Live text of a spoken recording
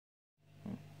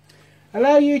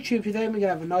Hello YouTube, today we're going to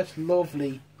have a nice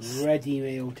lovely ready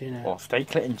meal dinner. Well,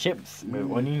 steaklet and chips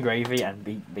with onion gravy and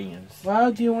beans.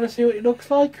 Well, do you want to see what it looks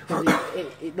like?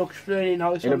 It looks really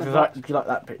nice It on looks the like, box. do you like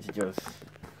that picture, Joe?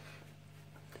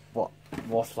 What?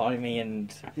 More slimy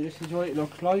and... This is what it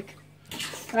looks like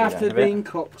Yeah, after a bit. being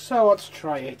cooked. So let's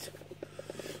try it.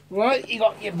 Right, you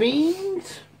got your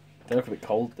beans, They look a bit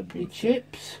cold, the your beans.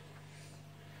 chips,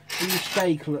 and your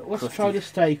steaklet. Let's Crusty. try the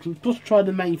steaklet. Let's try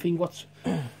the main thing.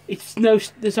 It's no,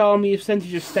 there's hardly a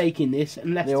percentage of steak in this,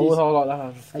 unless They there's always are like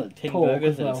that. It's like like tin pork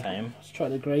burgers as are well. the same. Let's try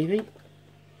the gravy.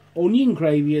 Onion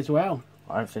gravy as well.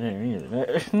 I haven't seen any of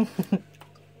it.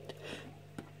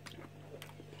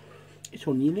 It's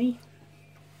oniony.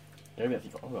 Maybe that's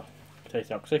got taste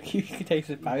toxic. You can taste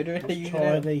the powder in Let's it.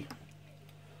 try the...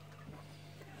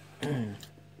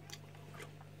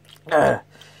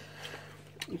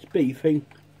 It's beefy.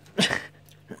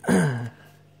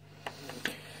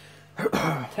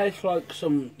 Tastes like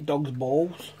some dog's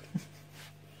balls.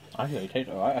 Actually, it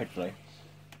tastes alright, actually.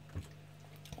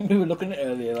 We were looking at it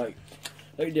earlier, like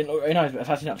it didn't look very nice, but it's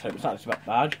actually not it's not that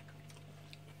bad.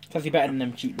 It's actually better than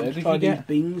them cheap Let's burgers try you these get.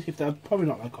 beans, if they're probably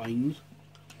not like beans.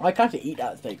 I can't eat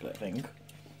that steaklet thing.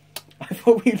 I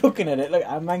thought we were looking at it like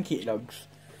our manky dogs.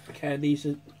 Okay, these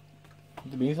are...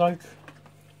 The beans like?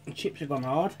 The chips have gone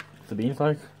hard. The beans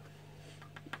like?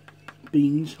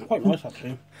 Beans, quite nice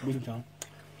actually. Beans are.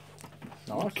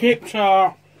 Nice. Chips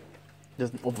are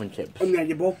There's oven chips.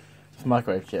 unedible. It's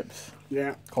microwave chips.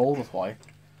 Yeah. Cold, that's why.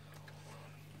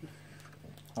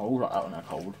 Oh, all like that when they're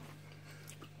cold.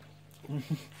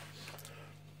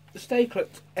 The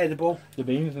steaklet's edible. The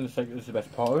beans and the steak is the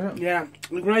best part of it. Yeah,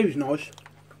 the gravy's nice.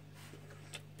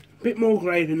 Bit more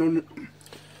gravy and onion.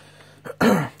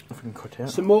 I can cut it.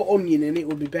 Some more onion in it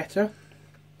would be better.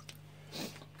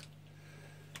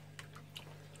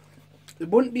 There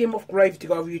wouldn't be enough gravy to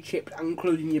go over your chips,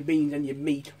 including your beans and your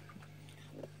meat.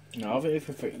 No, I think it's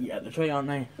for eat at the tray, aren't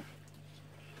they?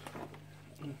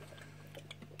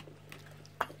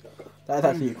 That's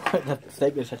actually quite, that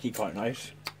steak is actually quite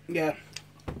nice. Yeah.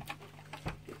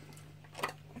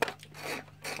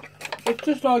 It's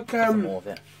just like Some more of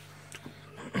it.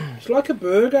 it's like a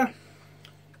burger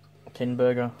Tin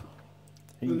burger.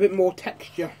 with a bit more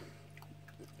texture.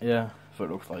 Yeah, that's what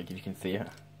it looks like if you can see it.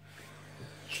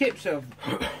 Chips are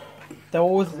They're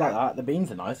always like that. The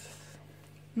beans are nice.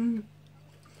 And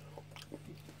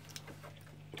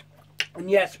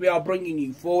yes, we are bringing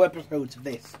you 4 episodes of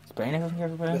this. Spraying everything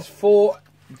everywhere. There's 4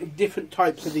 different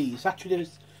types of these. Actually,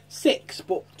 there's 6,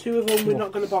 but 2 of them we're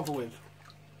not going to bother with.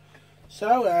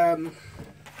 So,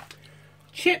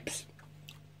 chips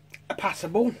are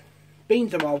passable.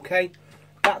 Beans are okay.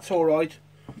 That's alright.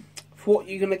 For what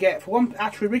you're going to get for one,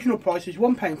 actually original price is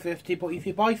 £1.50, but if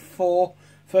you buy 4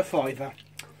 for a £5.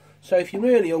 So if you're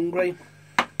really hungry,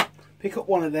 pick up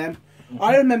one of them.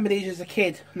 I remember these as a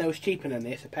kid, and they was cheaper than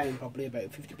this, a pound probably,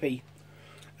 about 50p.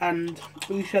 And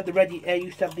we used to have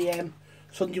the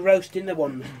Sunday roast dinner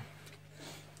ones.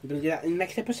 We're going to do that in the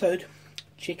next episode.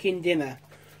 Chicken dinner.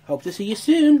 Hope to see you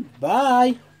soon.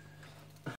 Bye.